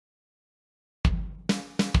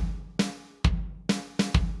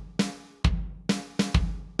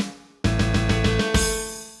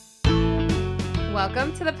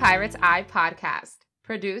Welcome to the Pirate's Eye podcast,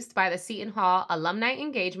 produced by the Seton Hall Alumni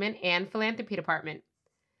Engagement and Philanthropy Department.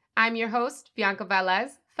 I'm your host, Bianca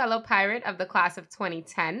Velez, fellow pirate of the class of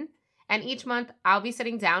 2010, and each month I'll be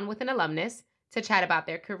sitting down with an alumnus to chat about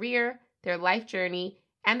their career, their life journey,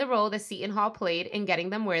 and the role the Seton Hall played in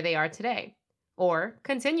getting them where they are today, or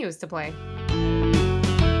continues to play.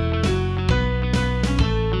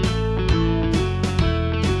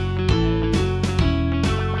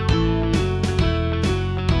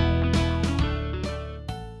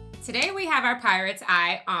 Today we have our Pirate's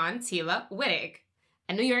Eye on Tela Wittig,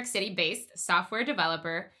 a New York City-based software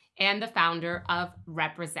developer and the founder of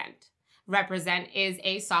Represent. Represent is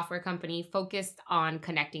a software company focused on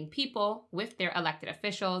connecting people with their elected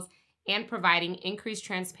officials and providing increased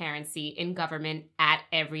transparency in government at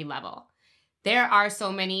every level. There are so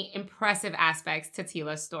many impressive aspects to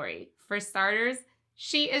Tela's story. For starters,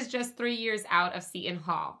 she is just 3 years out of Seton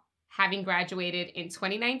Hall, having graduated in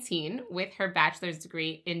 2019 with her bachelor's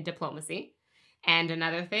degree in diplomacy. And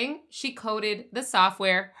another thing, she coded the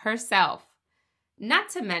software herself. Not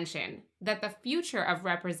to mention that the future of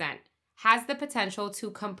Represent has the potential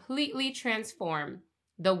to completely transform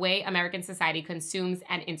the way American society consumes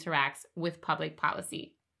and interacts with public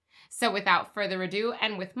policy. So without further ado,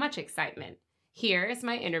 and with much excitement, here is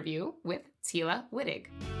my interview with Tela Wittig.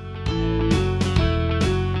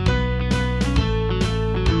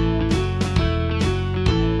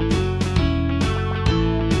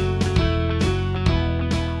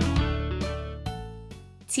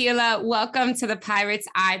 Tela, welcome to the Pirate's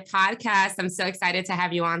Eye podcast. I'm so excited to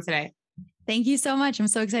have you on today. Thank you so much. I'm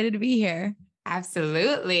so excited to be here.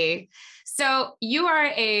 Absolutely. So you are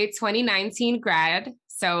a 2019 grad,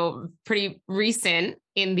 so pretty recent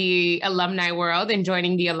in the alumni world and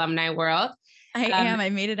joining the alumni world. I am. I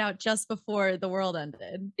made it out just before the world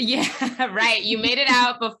ended. Yeah, right. You made it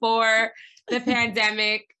out before the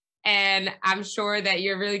pandemic. And I'm sure that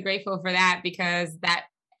you're really grateful for that because that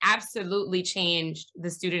absolutely changed the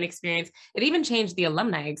student experience. It even changed the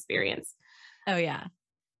alumni experience. Oh, yeah.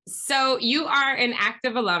 So you are an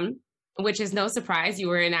active alum, which is no surprise. You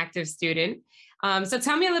were an active student. So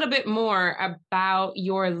tell me a little bit more about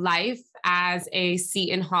your life as a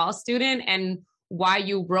Seton Hall student and why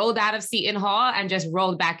you rolled out of Seton Hall and just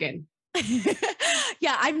rolled back in.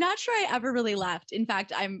 Yeah, I'm not sure I ever really left. In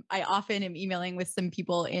fact, I often am emailing with some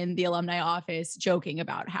people in the alumni office joking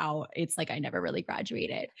about how it's like I never really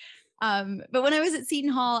graduated. But when I was at Seton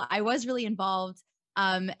Hall, I was really involved.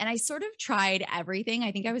 And I sort of tried everything.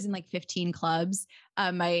 I think I was in like 15 clubs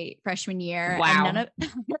my freshman year. Wow. And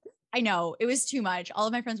I know it was too much. All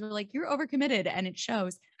of my friends were like, "You're overcommitted," and it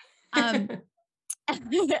shows. And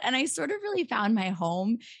I sort of really found my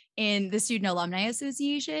home in the Student Alumni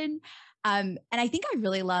Association. And I think I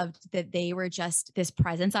really loved that they were just this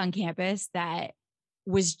presence on campus that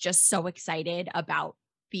was just so excited about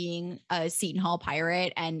being a Seton Hall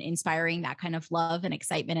pirate and inspiring that kind of love and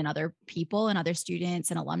excitement in other people and other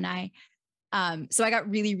students and alumni. So I got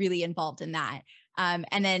really, really involved in that.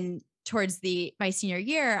 And then towards my senior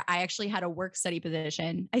year, I actually had a work study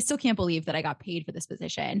position. I still can't believe that I got paid for this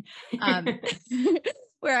position,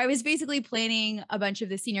 where I was basically planning a bunch of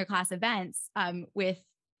the senior class events with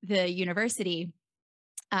the university.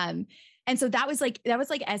 And so that was like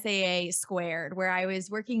SAA squared, where I was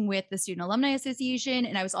working with the Student Alumni Association,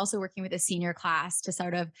 and I was also working with a senior class to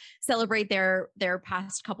sort of celebrate their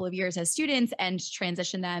past couple of years as students and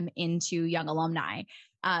transition them into young alumni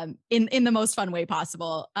in the most fun way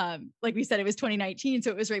possible. Like we said, it was 2019,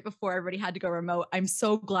 so it was right before everybody had to go remote. I'm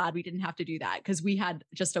so glad we didn't have to do that because we had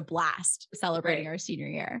just a blast celebrating our senior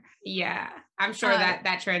year. Yeah, I'm sure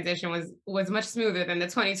that transition was much smoother than the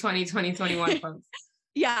 2020, 2021 folks.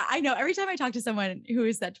 Yeah, I know. Every time I talk to someone who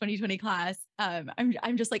is that 2020 class,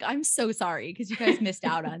 I'm just like, I'm so sorry because you guys missed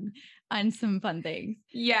out on some fun things.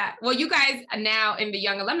 Yeah. Well, you guys are now in the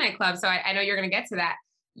Young Alumni Club, so I know you're going to get to that.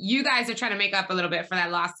 You guys are trying to make up a little bit for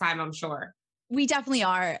that lost time, I'm sure. We definitely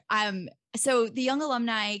are. So the Young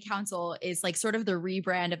Alumni Council is like sort of the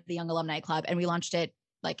rebrand of the Young Alumni Club, and we launched it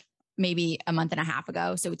like maybe a month and a half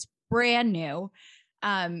ago. So it's brand new.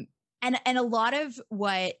 And a lot of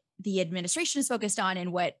what the administration is focused on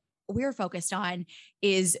and what we're focused on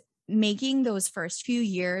is making those first few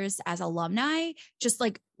years as alumni just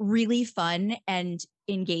like really fun and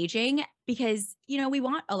engaging because, we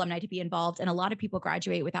want alumni to be involved, and a lot of people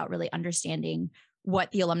graduate without really understanding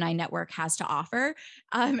what the alumni network has to offer.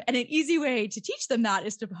 And an easy way to teach them that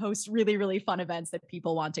is to host really, really fun events that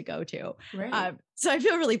people want to go to. Right. So I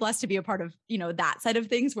feel really blessed to be a part of, that side of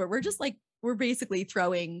things where we're basically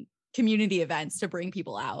throwing community events to bring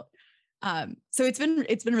people out. So it's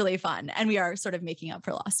been really fun, and we are sort of making up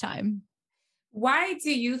for lost time. Why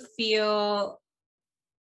do you feel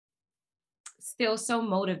still so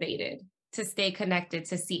motivated to stay connected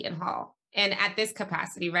to Seton Hall and at this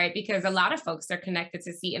capacity, right? Because a lot of folks are connected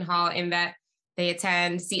to Seton Hall in that they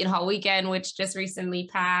attend Seton Hall weekend, which just recently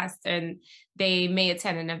passed, and they may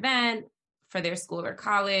attend an event for their school or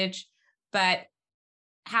college. But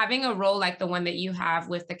having a role like the one that you have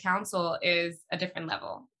with the council is a different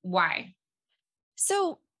level. Why?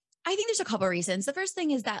 So I think there's a couple of reasons. The first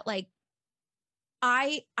thing is that like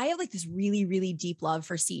I have like this really, really deep love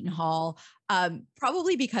for Seton Hall.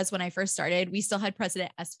 Probably because when I first started, we still had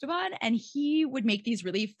President Esteban, and he would make these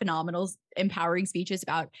really phenomenal, empowering speeches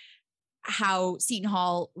about how Seton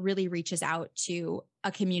Hall really reaches out to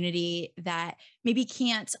a community that maybe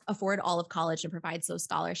can't afford all of college and provides those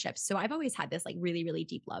scholarships. So I've always had this like really, really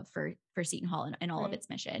deep love for Seton Hall and all of Right. its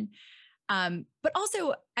mission. But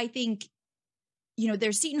also I think,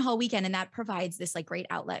 there's Seton Hall weekend, and that provides this like great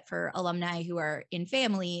outlet for alumni who are in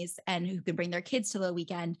families and who can bring their kids to the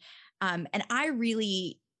weekend. And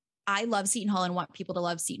I love Seton Hall and want people to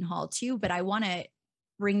love Seton Hall too, but I want to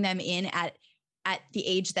bring them in at the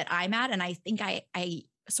age that I'm at. And I think I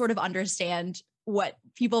sort of understand what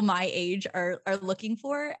people my age are looking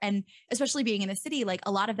for. And especially being in the city, like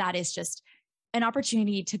a lot of that is just an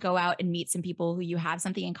opportunity to go out and meet some people who you have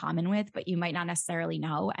something in common with, but you might not necessarily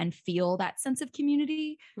know, and feel that sense of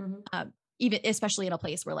community. Mhm. Even especially in a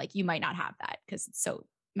place where like you might not have that because it's so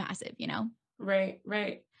massive. Right,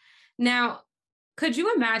 right. Now, could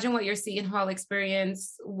you imagine what your Seton Hall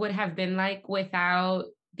experience would have been like without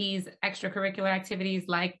these extracurricular activities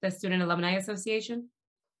like the Student Alumni Association?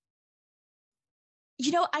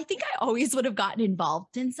 I think I always would have gotten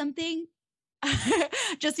involved in something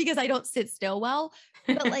just because I don't sit still well.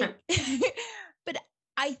 But like, but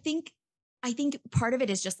I think, I think part of it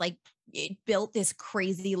is just like it built this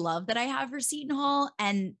crazy love that I have for Seton Hall.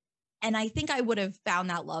 And I think I would have found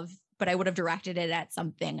that love, but I would have directed it at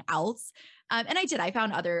something else. And I did, I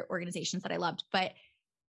found other organizations that I loved, but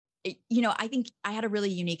I think I had a really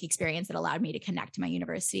unique experience that allowed me to connect to my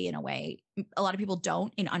university in a way a lot of people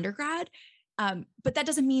don't in undergrad. But that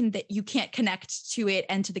doesn't mean that you can't connect to it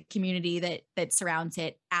and to the community that surrounds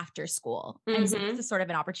it after school. And so this Mhm. is sort of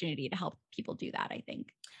an opportunity to help people do that, I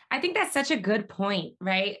think. I think that's such a good point,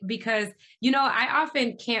 right? Because, I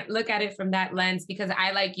often can't look at it from that lens because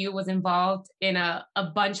I, like you, was involved in a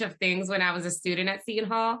bunch of things when I was a student at Seton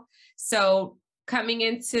Hall. So coming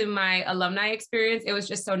into my alumni experience, it was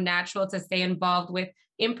just so natural to stay involved with,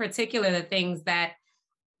 in particular, the things that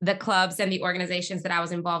the clubs and the organizations that I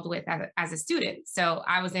was involved with as a student. So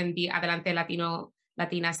I was in the Adelante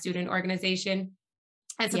Latina student organization.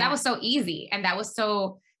 And so that Yeah. was so easy and that was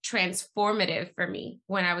so transformative for me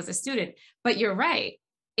when I was a student. But you're right.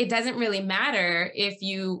 It doesn't really matter if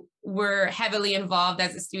you were heavily involved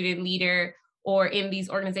as a student leader or in these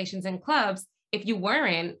organizations and clubs. If you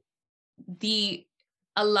weren't, the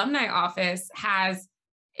alumni office has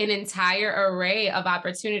an entire array of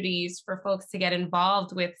opportunities for folks to get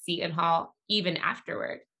involved with Seton Hall even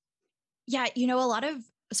afterward. Yeah.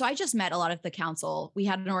 So I just met a lot of the council. We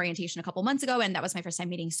had an orientation a couple months ago, and that was my first time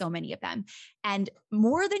meeting so many of them. And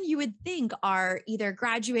more than you would think are either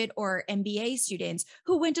graduate or MBA students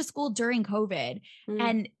who went to school during COVID. Mm.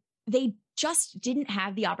 And they just didn't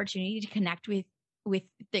have the opportunity to connect with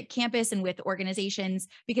the campus and with organizations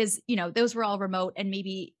because, those were all remote and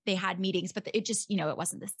maybe they had meetings, but it just, it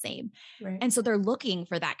wasn't the same. Right. And so they're looking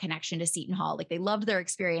for that connection to Seton Hall. Like they loved their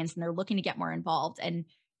experience and they're looking to get more involved. And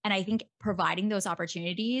I think providing those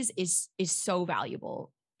opportunities is so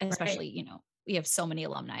valuable, Right. especially, we have so many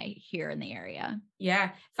alumni here in the area.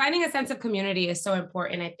 Yeah. Finding a sense of community is so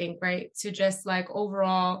important, I think, right? To just like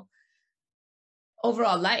overall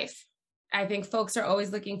life. I think folks are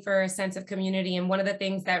always looking for a sense of community. And one of the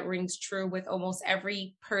things that rings true with almost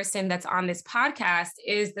every person that's on this podcast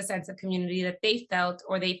is the sense of community that they felt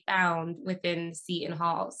or they found within Seton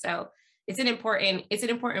Hall. So it's an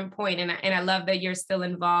important point. And I love that you're still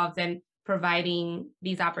involved and providing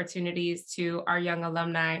these opportunities to our young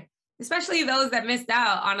alumni, especially those that missed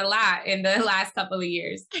out on a lot in the last couple of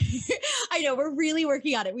years. I know we're really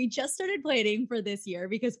working on it. We just started planning for this year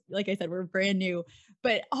because, like I said, we're brand new,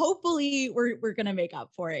 but hopefully we're gonna make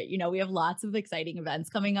up for it. We have lots of exciting events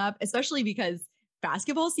coming up, especially because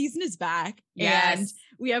basketball season is back and Yes.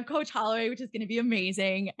 we have Coach Holloway, which is going to be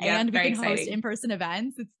amazing, Yep. and we Very can host exciting. in-person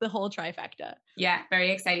events. It's the whole trifecta. Yeah,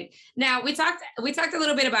 very exciting. Now we talked a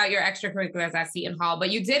little bit about your extracurriculars at Seton Hall,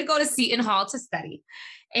 but you did go to Seton Hall to study.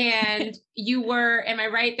 And am I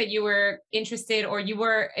right that you were interested or you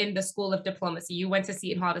were in the School of Diplomacy? You went to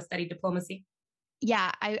Seton Hall to study diplomacy?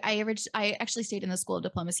 Yeah, I actually stayed in the School of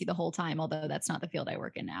Diplomacy the whole time, although that's not the field I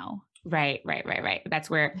work in now. Right. That's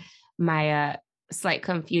where my slight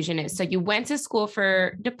confusion is. So you went to school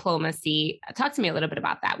for diplomacy. Talk to me a little bit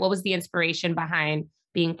about that. What was the inspiration behind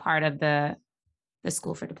being part of the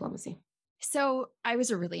school for diplomacy? So I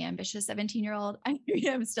was a really ambitious 17-year-old. I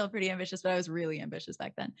am still pretty ambitious, but I was really ambitious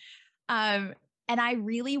back then. Um, and I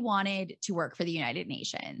really wanted to work for the United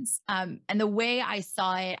Nations. And the way I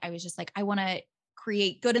saw it, I was just like, I want to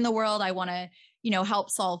create good in the world. I want to, help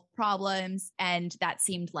solve problems. And that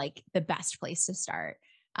seemed like the best place to start.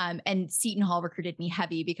 And Seton Hall recruited me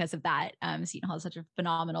heavy because of that. Seton Hall has such a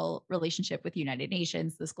phenomenal relationship with the United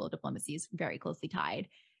Nations. The School of Diplomacy is very closely tied.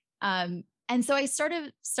 And so I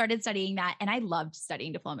started studying that, and I loved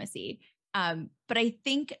studying diplomacy. But I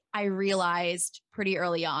think I realized pretty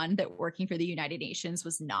early on that working for the United Nations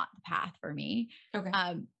was not the path for me. Okay.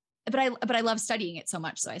 But I love studying it so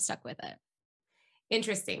much, so I stuck with it.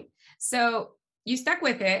 Interesting. So you stuck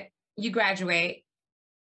with it, you graduate,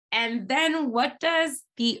 and then what does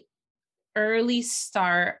the early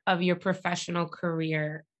start of your professional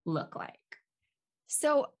career look like?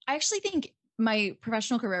 So I actually think my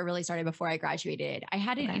professional career really started before I graduated. I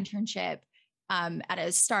had an Okay. internship at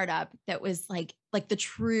a startup that was like the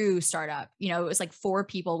true startup. It was like 4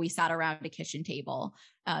 people. We sat around a kitchen table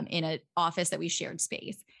in an office that we shared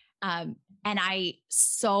space. And I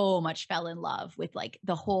so much fell in love with like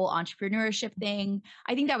the whole entrepreneurship thing.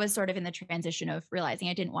 I think that was sort of in the transition of realizing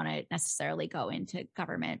I didn't want to necessarily go into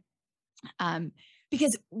government um,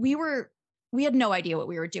 because we had no idea what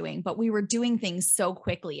we were doing, but we were doing things so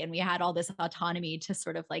quickly and we had all this autonomy to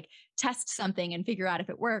sort of like test something and figure out if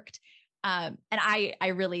it worked. And I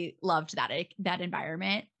really loved that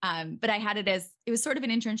environment. But I had it was sort of an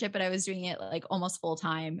internship, but I was doing it like almost full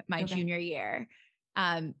time my Okay. junior year.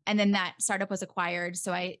 And then that startup was acquired.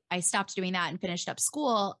 So I stopped doing that and finished up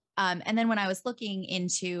school. And then when I was looking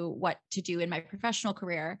into what to do in my professional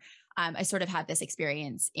career, I sort of had this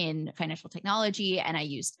experience in financial technology, and I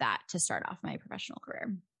used that to start off my professional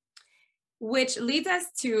career. Which leads us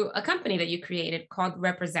to a company that you created called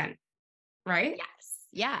Represent, right? Yes.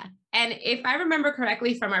 Yeah. And if I remember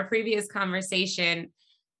correctly from our previous conversation,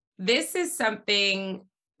 this is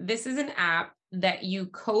an app that you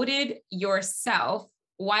coded yourself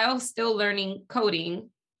while still learning coding,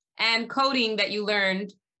 and coding that you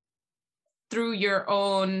learned through your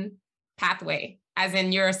own pathway, as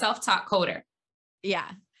in you're a self-taught coder. Yeah.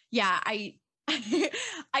 Yeah.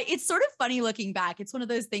 It's sort of funny looking back. It's one of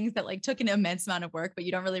those things that like took an immense amount of work, but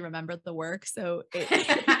you don't really remember the work. So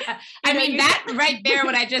I mean, that right there,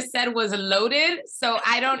 what I just said was loaded. So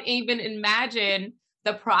I don't even imagine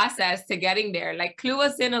the process to getting there. Like, clue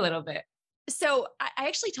us in a little bit. So I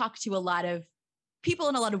actually talked to a lot of people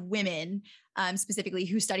and a lot of women, specifically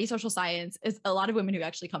who study social science, is a lot of women who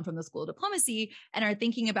actually come from the School of Diplomacy and are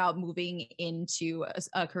thinking about moving into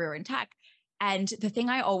a career in tech. And the thing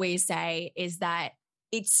I always say is that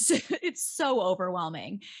it's it's so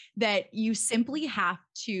overwhelming that you simply have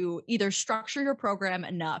to either structure your program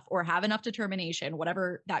enough or have enough determination,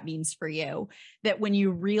 whatever that means for you, that when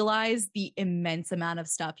you realize the immense amount of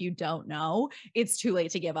stuff you don't know, it's too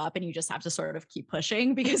late to give up and you just have to sort of keep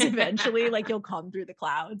pushing because eventually like you'll come through the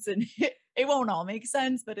clouds and it won't all make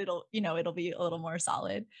sense, but it'll be a little more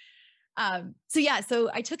solid.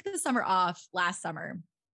 So I took the summer off last summer.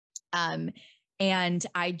 And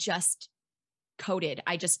I just coded.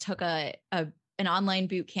 I just took an online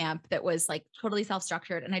boot camp that was like totally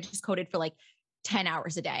self-structured, and I just coded for like 10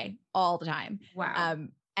 hours a day all the time. Wow.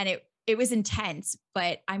 And it was intense,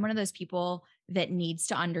 but I'm one of those people that needs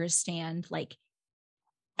to understand like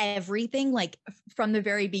everything, like from the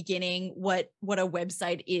very beginning, what a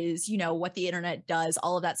website is, what the internet does,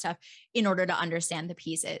 all of that stuff in order to understand the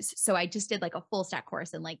pieces. So I just did like a full stack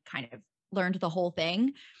course and like kind of learned the whole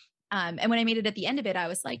thing. And when I made it at the end of it, I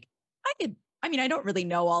was like, I don't really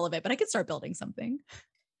know all of it, but I could start building something.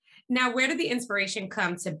 Now, where did the inspiration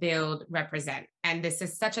come to build Represent? And this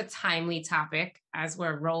is such a timely topic as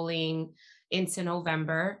we're rolling into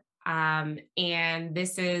November. And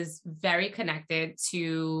this is very connected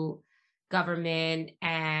to government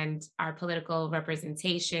and our political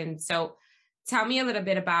representation. So tell me a little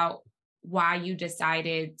bit about why you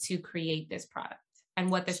decided to create this product and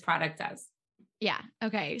what this product does. Yeah.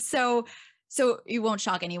 Okay. So it won't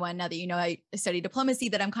shock anyone now that I study diplomacy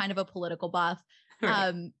that I'm kind of a political buff.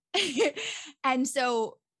 Right. And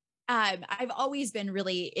so I've always been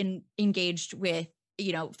really engaged with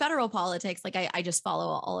federal politics. Like I just follow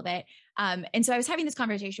all of it. And so I was having this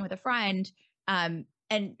conversation with a friend, and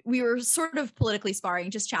we were sort of politically sparring,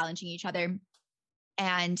 just challenging each other.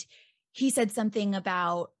 And he said something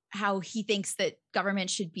about how he thinks that government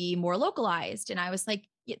should be more localized. And I was like,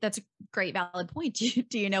 yeah, that's a great, valid point.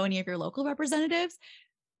 Do you know any of your local representatives?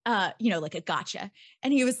 Like a gotcha.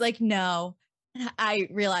 And he was like, no. I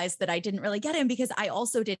realized that I didn't really get him because I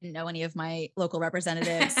also didn't know any of my local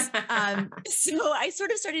representatives. So I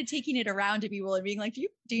sort of started taking it around to people and being like, do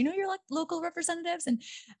you know your local representatives? And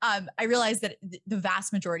I realized that the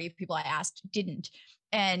vast majority of people I asked didn't.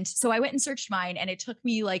 And so I went and searched mine, and it took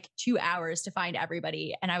me like 2 hours to find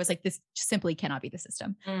everybody. And I was like, this simply cannot be the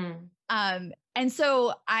system. And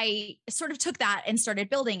so I sort of took that and started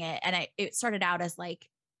building it. And it started out as like,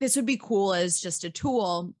 this would be cool as just a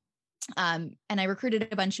tool. And I recruited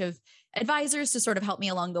a bunch of advisors to sort of help me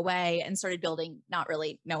along the way, and started building, not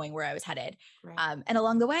really knowing where I was headed. Right. And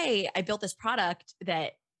along the way, I built this product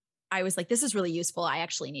that I was like, this is really useful. I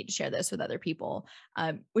actually need to share this with other people,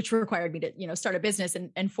 which required me to, start a business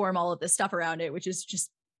and form all of this stuff around it, which is just,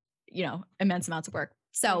 immense amounts of work.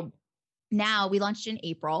 So now we launched in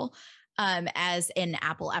April as an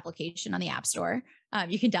Apple application on the App Store.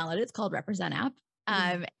 You can download it. It's called Represent App.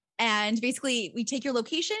 And basically we take your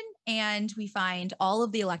location and we find all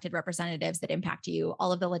of the elected representatives that impact you,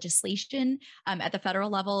 all of the legislation at the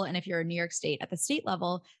federal level. And if you're in New York State, at the state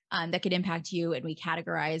level, that could impact you. And we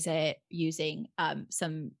categorize it using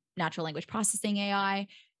some natural language processing AI,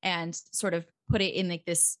 and sort of put it in like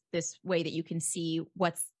this way that you can see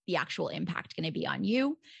what's the actual impact going to be on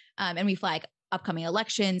you. And we flag upcoming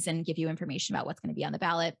elections and give you information about what's going to be on the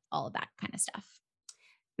ballot, all of that kind of stuff.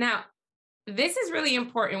 Now, this is really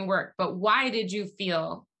important work, but why did you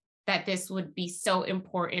feel that this would be so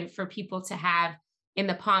important for people to have in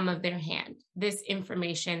the palm of their hand, this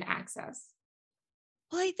information access?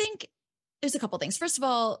 Well, I think there's a couple things. First of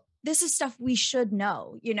all, this is stuff we should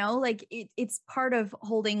know, like it's part of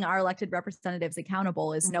holding our elected representatives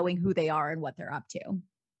accountable, is knowing who they are and what they're up to.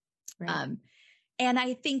 Right. And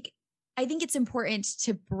I think it's important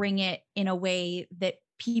to bring it in a way that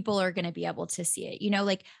people are going to be able to see it.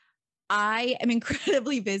 Like, I am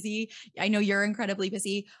incredibly busy. I know you're incredibly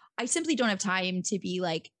busy. I simply don't have time to be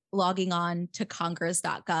like logging on to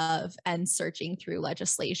congress.gov and searching through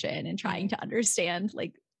legislation and trying to understand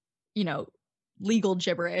legal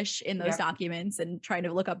gibberish in those documents and trying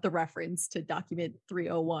to look up the reference to document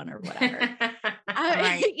 301 or whatever.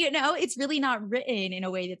 Right. It's really not written in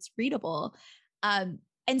a way that's readable. And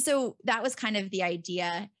so that was kind of the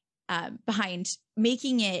idea behind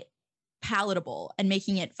making it palatable and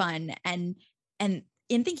making it fun, and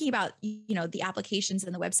in thinking about the applications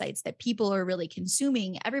and the websites that people are really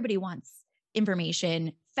consuming. Everybody wants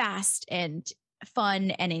information fast and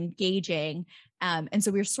fun and engaging, and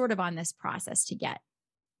so we're sort of on this process to get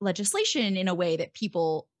legislation in a way that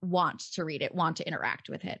people want to read it, want to interact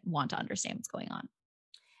with it, want to understand what's going on.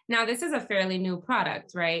 Now, this is a fairly new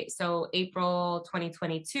product, right? So April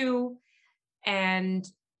 2022, and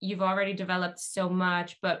you've already developed so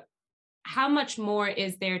much, but how much more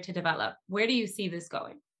is there to develop? Where do you see this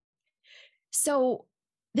going? So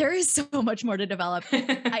there is so much more to develop.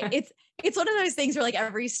 It's one of those things where like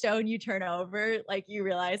every stone you turn over, like you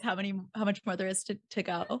realize how much more there is to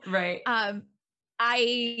go. Right. At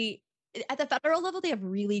the federal level, they have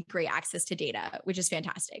really great access to data, which is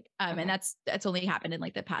fantastic. And that's only happened in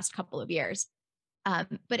like the past couple of years.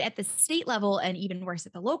 But at the state level, and even worse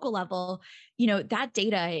at the local level, that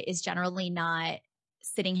data is generally not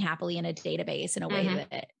sitting happily in a database in a way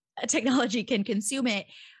that technology can consume it.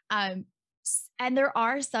 And there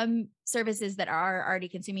are some services that are already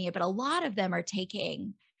consuming it, but a lot of them are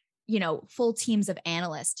taking, full teams of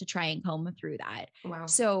analysts to try and comb through that. Wow.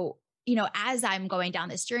 So, as I'm going down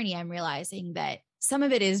this journey, I'm realizing that some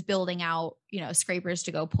of it is building out, scrapers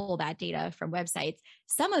to go pull that data from websites.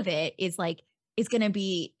 Some of it is like, it's going to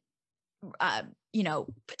be,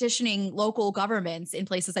 petitioning local governments in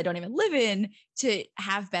places I don't even live in to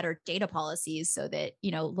have better data policies so that,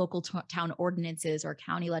 local town ordinances or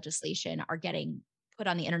county legislation are getting put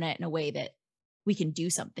on the internet in a way that we can do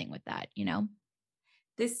something with that,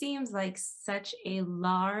 This seems like such a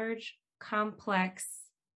large, complex,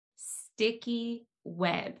 sticky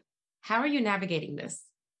web. How are you navigating this?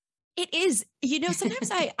 It is,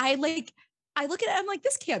 sometimes I look at it, I'm like,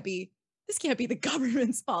 this can't be the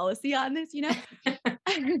government's policy on this,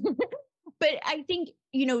 But I think,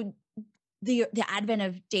 the advent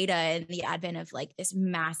of data and the advent of like this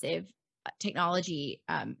massive technology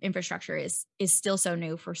infrastructure is still so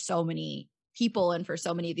new for so many people and for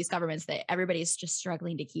so many of these governments that everybody's just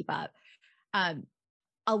struggling to keep up.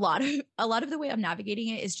 A lot of the way I'm navigating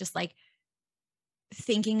it is just like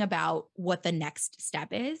thinking about what the next step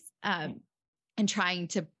is, and trying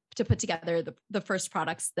to put together the first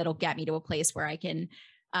products that'll get me to a place where I can,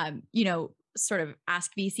 sort of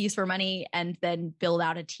ask VCs for money and then build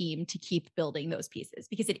out a team to keep building those pieces,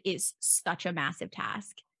 because it is such a massive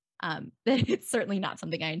task that it's certainly not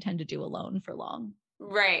something I intend to do alone for long.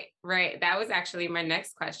 Right, right. That was actually my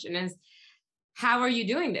next question is, how are you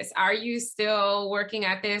doing this? Are you still working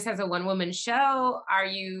at this as a one-woman show? Are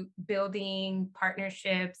you building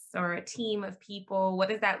partnerships or a team of people? What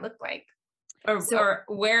does that look like? So Or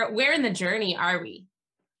where in the journey are we?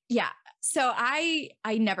 yeah. So I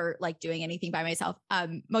never like doing anything by myself.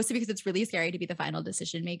 Mostly because it's really scary to be the final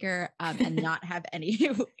decision maker and not have any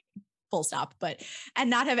full stop, and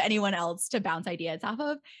not have anyone else to bounce ideas off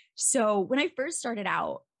of. So when I first started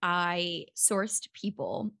out, I sourced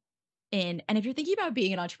people and if you're thinking about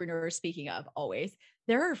being an entrepreneur, speaking of always,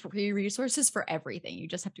 there are free resources for everything. You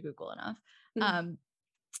just have to Google enough. Mhm. Um,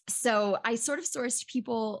 so I sort of sourced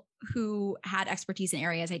people who had expertise in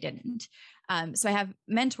areas I didn't. So I have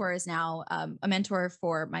mentors now, a mentor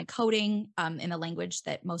for my coding in the language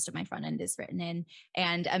that most of my front end is written in,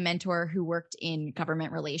 and a mentor who worked in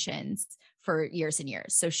government relations for years and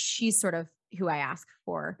years. So she's sort of who I ask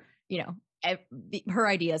for, her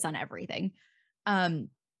ideas on everything. Um,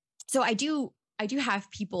 so I do have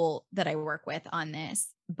people that I work with on this,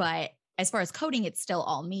 but as far as coding, it's still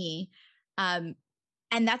all me. Um,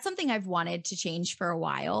 and that's something I've wanted to change for a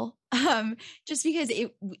while. Just because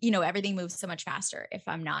everything moves so much faster if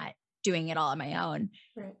I'm not doing it all on my own.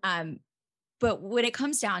 Right. But when it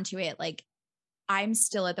comes down to it, like I'm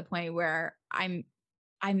still at the point where I'm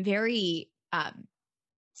very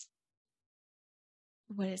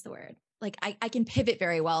what is the word? Like I can pivot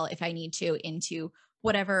very well if I need to into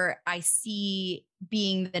whatever I see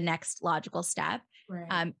being the next logical step.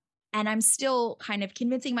 Right. And I'm still kind of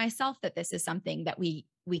convincing myself that this is something that we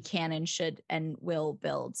can and should and will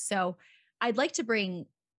build. So I'd like to bring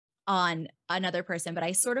on another person, but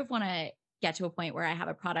I sort of want to get to a point where I have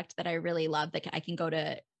a product that I really love that I can go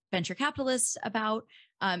to venture capitalists about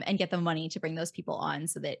and get them money to bring those people on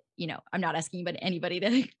so that, I'm not asking anybody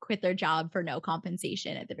to quit their job for no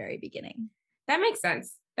compensation at the very beginning. That makes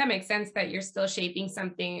sense. That makes sense that you're still shaping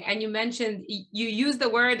something. And you mentioned, you used the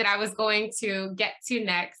word that I was going to get to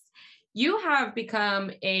next. You have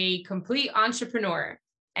become a complete entrepreneur.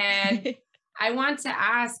 And I want to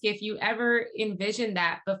ask if you ever envisioned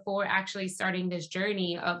that before actually starting this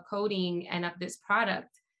journey of coding and of this product.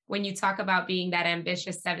 When you talk about being that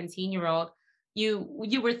ambitious 17-year-old,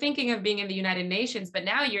 you were thinking of being in the United Nations, but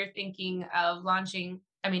now you're thinking of launching.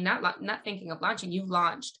 I mean, not thinking of launching. You've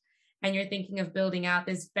launched, and you're thinking of building out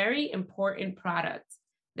this very important product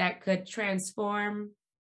that could transform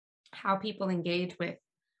how people engage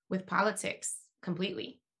with politics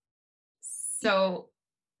completely. So,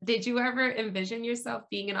 did you ever envision yourself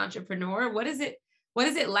being an entrepreneur? What is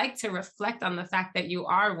it like to reflect on the fact that you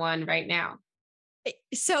are one right now?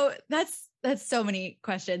 So that's so many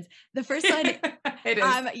questions. The first one, It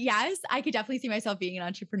is. yes, I could definitely see myself being an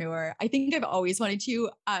entrepreneur. I think I've always wanted to.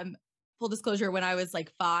 Full disclosure, when I was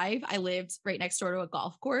like 5, I lived right next door to a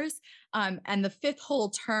golf course. And the fifth hole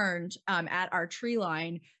turned at our tree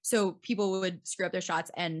line. So people would screw up their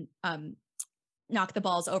shots and knock the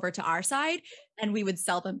balls over to our side, and we would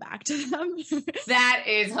sell them back to them. That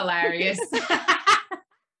is hilarious.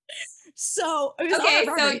 So it was on our Okay,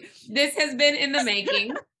 so property. this has been in the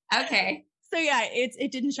making. Okay. So yeah,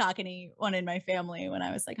 it didn't shock anyone in my family when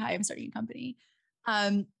I was like, "Hi, I'm starting a company."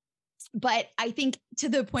 But I think to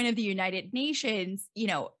the point of the United Nations,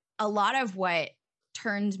 a lot of what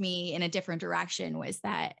turned me in a different direction was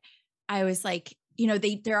that I was like,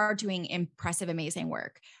 they are doing impressive, amazing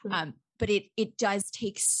work. But it does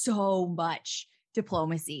take so much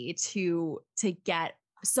diplomacy to get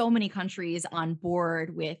so many countries on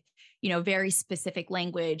board with, very specific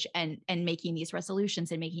language and making these resolutions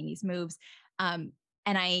and making these moves.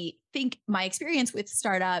 And I think my experience with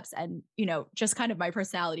startups and, just kind of my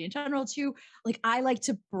personality in general too, like I like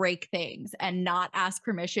to break things and not ask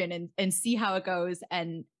permission and see how it goes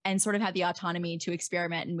and sort of have the autonomy to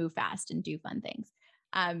experiment and move fast and do fun things.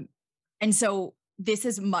 And so this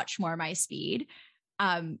is much more my speed.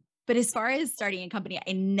 But as far as starting a company,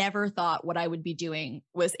 I never thought what I would be doing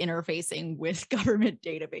was interfacing with government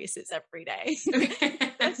databases every day.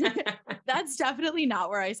 That's definitely not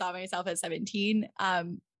where I saw myself at 17.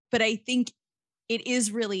 But I think it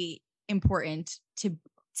is really important to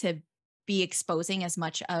be exposing as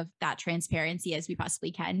much of that transparency as we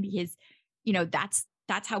possibly can, because,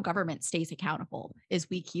 that's how government stays accountable, is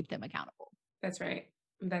we keep them accountable. That's right.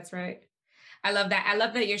 That's right. I love that. I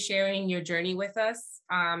love that you're sharing your journey with us,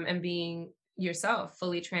 and being yourself,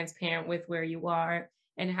 fully transparent with where you are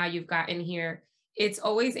and how you've gotten here. It's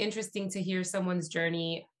always interesting to hear someone's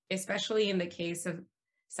journey, especially in the case of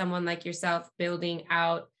someone like yourself building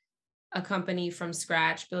out a company from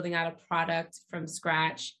scratch, building out a product from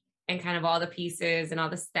scratch, and kind of all the pieces and all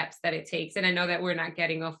the steps that it takes. And I know that we're not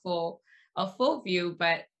getting a full view,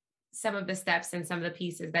 but some of the steps and some of the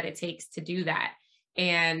pieces that it takes to do that.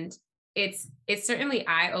 And it's certainly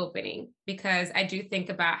eye-opening, because I do think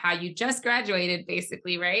about how you just graduated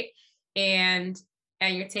basically, right? And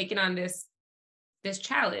you're taking on this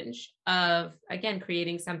challenge of, again,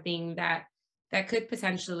 creating something that could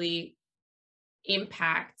potentially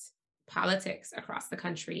impact politics across the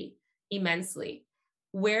country immensely.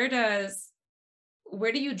 Where does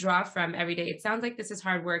where do you draw from every day? It sounds like this is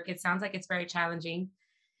hard work. It sounds like it's very challenging.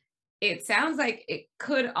 It sounds like it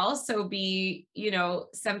could also be,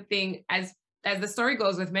 something, as the story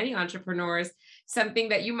goes with many entrepreneurs, something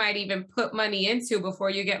that you might even put money into before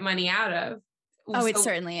you get money out of. Oh, it So,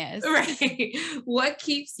 certainly is. right. What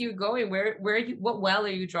keeps you going? What well are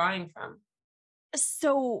you drawing from?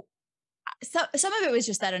 So some of it was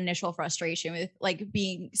just that initial frustration with like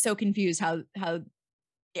being so confused how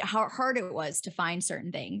hard it was to find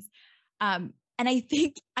certain things. And I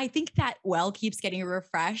think that well keeps getting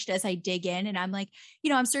refreshed as I dig in, and I'm like,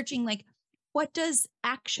 I'm searching like, what does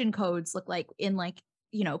action codes look like in like,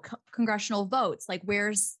 congressional votes? Like,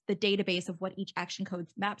 where's the database of what each action code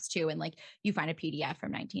maps to? And like, you find a PDF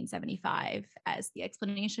from 1975 as the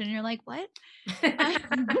explanation, and you're like, what?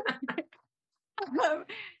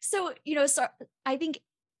 So, so I think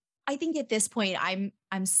at this point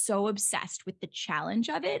I'm so obsessed with the challenge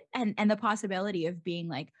of it and the possibility of being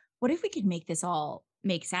like, what if we could make this all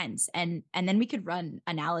make sense? And then we could run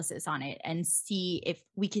analysis on it and see if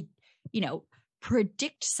we could, you know,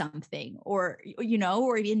 predict something, or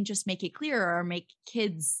or even just make it clearer, or make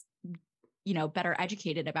kids, better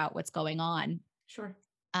educated about what's going on. Sure.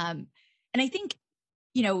 And I think,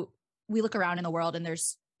 we look around in the world and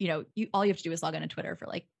there's, all you have to do is log on to Twitter for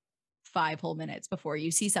like 5 whole minutes before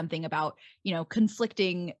you see something about,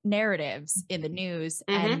 conflicting narratives in the news.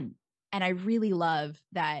 Mm-hmm. And I really love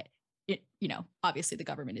that it, obviously the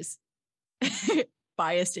government is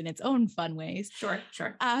biased in its own fun ways. Sure.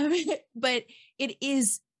 But it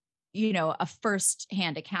is, a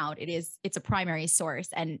first-hand account. It's a primary source.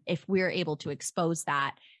 And if we're able to expose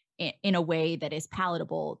that in a way that is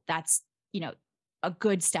palatable, that's, a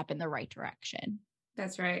good step in the right direction.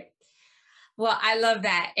 That's right. Well, I love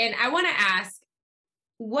that. And I want to ask,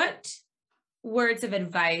 what words of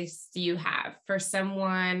advice do you have for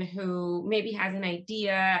someone who maybe has an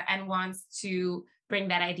idea and wants to bring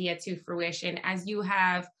that idea to fruition, as you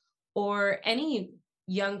have, or any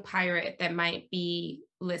young pirate that might be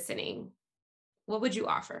listening? What would you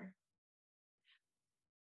offer?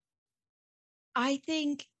 I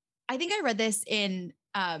think I read this in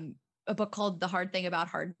a book called The Hard Thing About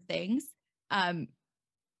Hard Things.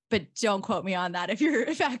 But don't quote me on that if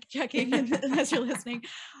you're fact checking as you're listening.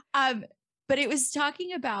 But it was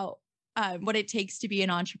talking about what it takes to be an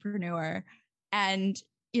entrepreneur, and,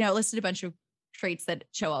 listed a bunch of traits that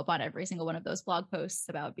show up on every single one of those blog posts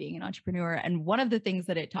about being an entrepreneur. And one of the things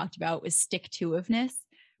that it talked about was stick-to-iveness,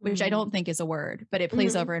 which I don't think is a word, but it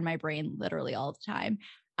plays over in my brain literally all the time.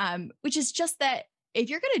 Which is just that if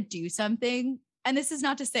you're going to do something, and this is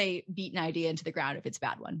not to say beat an idea into the ground if it's a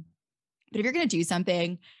bad one, but if you're going to do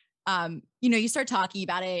something, you start talking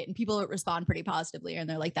about it and people respond pretty positively, and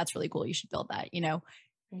they're like, that's really cool, you should build that,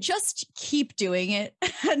 just keep doing it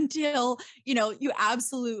until, you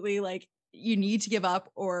absolutely like, you need to give up,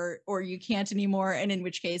 or you can't anymore. And in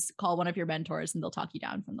which case, call one of your mentors and they'll talk you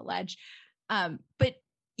down from the ledge. But,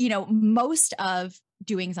 most of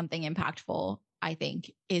doing something impactful, I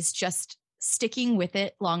think, is just sticking with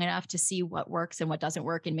it long enough to see what works and what doesn't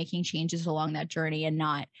work, and making changes along that journey, and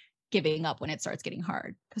not giving up when it starts getting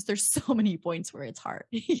hard, because there's so many points where it's hard,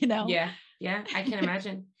 Yeah, I can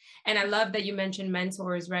imagine. And I love that you mentioned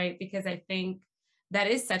mentors, right? Because I think that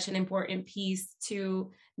is such an important piece to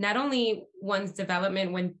not only one's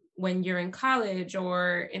development when you're in college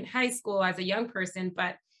or in high school as a young person,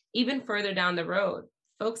 but even further down the road.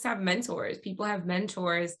 Folks have mentors. People have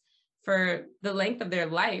mentors for the length of their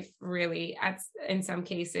life, really, in some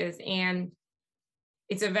cases. And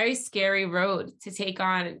it's a very scary road to take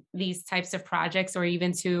on these types of projects, or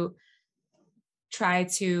even to try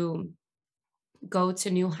to go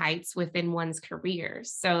to new heights within one's career.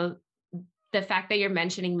 So the fact that you're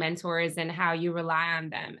mentioning mentors and how you rely on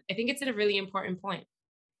them, I think it's a really important point.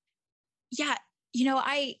 Yeah.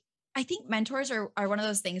 I think mentors are one of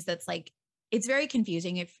those things that's like, it's very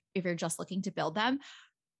confusing if you're just looking to build them.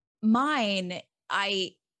 Mine,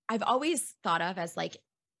 I've always thought of as like,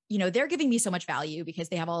 they're giving me so much value because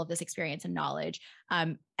they have all of this experience and knowledge,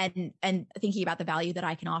 and thinking about the value that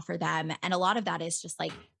I can offer them. And a lot of that is just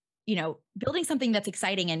like, building something that's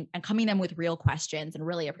exciting and coming them with real questions and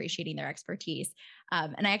really appreciating their expertise.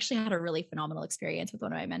 And I actually had a really phenomenal experience with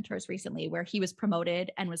one of my mentors recently where he was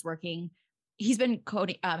promoted and was working. He's been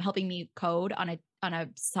coding, helping me code on a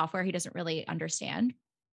software he doesn't really understand.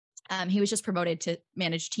 He was just promoted to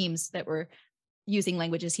manage teams that were using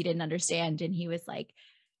languages he didn't understand. And he was like,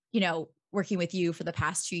 working with you for the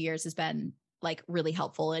past 2 years has been like really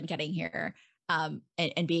helpful in getting here,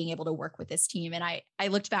 and being able to work with this team. And I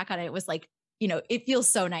looked back on it, it was like, it feels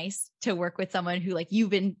so nice to work with someone who like you've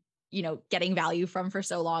been, getting value from for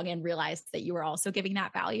so long and realized that you were also giving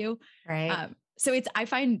that value. Right. So I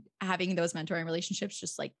find having those mentoring relationships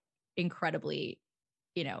just like incredibly,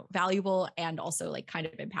 valuable and also like kind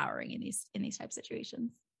of empowering in these types of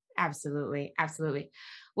situations. Absolutely. Absolutely.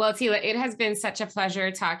 Well, Tela, it has been such a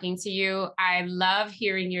pleasure talking to you. I love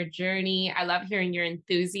hearing your journey. I love hearing your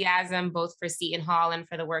enthusiasm, both for Seton Hall and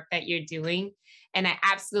for the work that you're doing. And I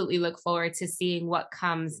absolutely look forward to seeing what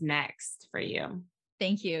comes next for you.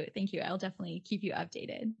 Thank you. Thank you. I'll definitely keep you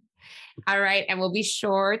updated. All right. And we'll be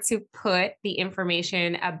sure to put the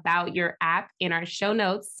information about your app in our show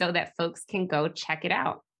notes so that folks can go check it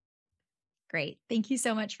out. Great. Thank you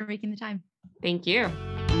so much for making the time. Thank you.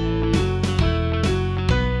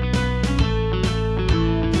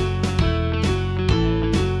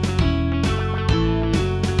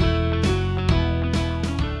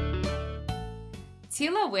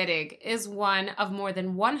 Tela Wittig is one of more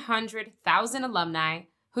than 100,000 alumni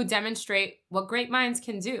who demonstrate what great minds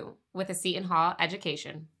can do with a Seton Hall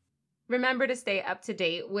education. Remember to stay up to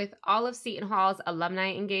date with all of Seton Hall's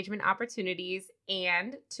alumni engagement opportunities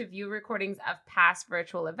and to view recordings of past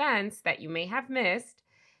virtual events that you may have missed.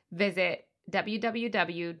 Visit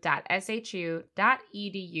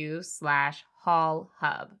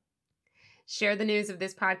www.shu.edu/hallhub. Share the news of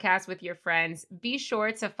this podcast with your friends. Be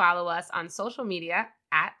sure to follow us on social media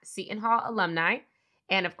at Seton Hall Alumni.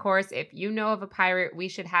 And of course, if you know of a pirate we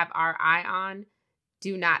should have our eye on,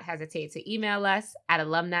 do not hesitate to email us at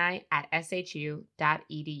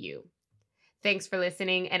alumni@shu.edu. Thanks for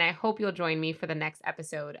listening, and I hope you'll join me for the next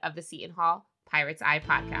episode of the Seton Hall Pirate's Eye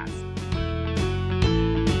podcast.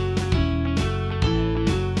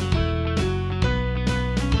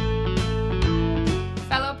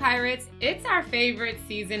 Fellow Pirates, it's our favorite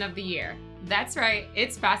season of the year. That's right,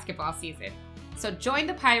 it's basketball season. So join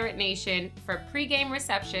the Pirate Nation for pregame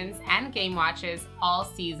receptions and game watches all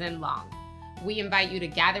season long. We invite you to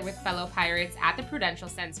gather with fellow Pirates at the Prudential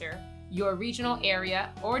Center, your regional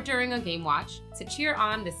area, or during a game watch to cheer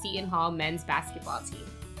on the Seton Hall men's basketball team.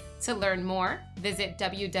 To learn more, visit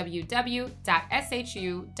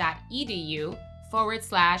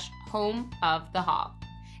www.shu.edu/home of the hall.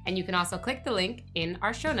 And you can also click the link in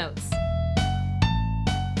our show notes.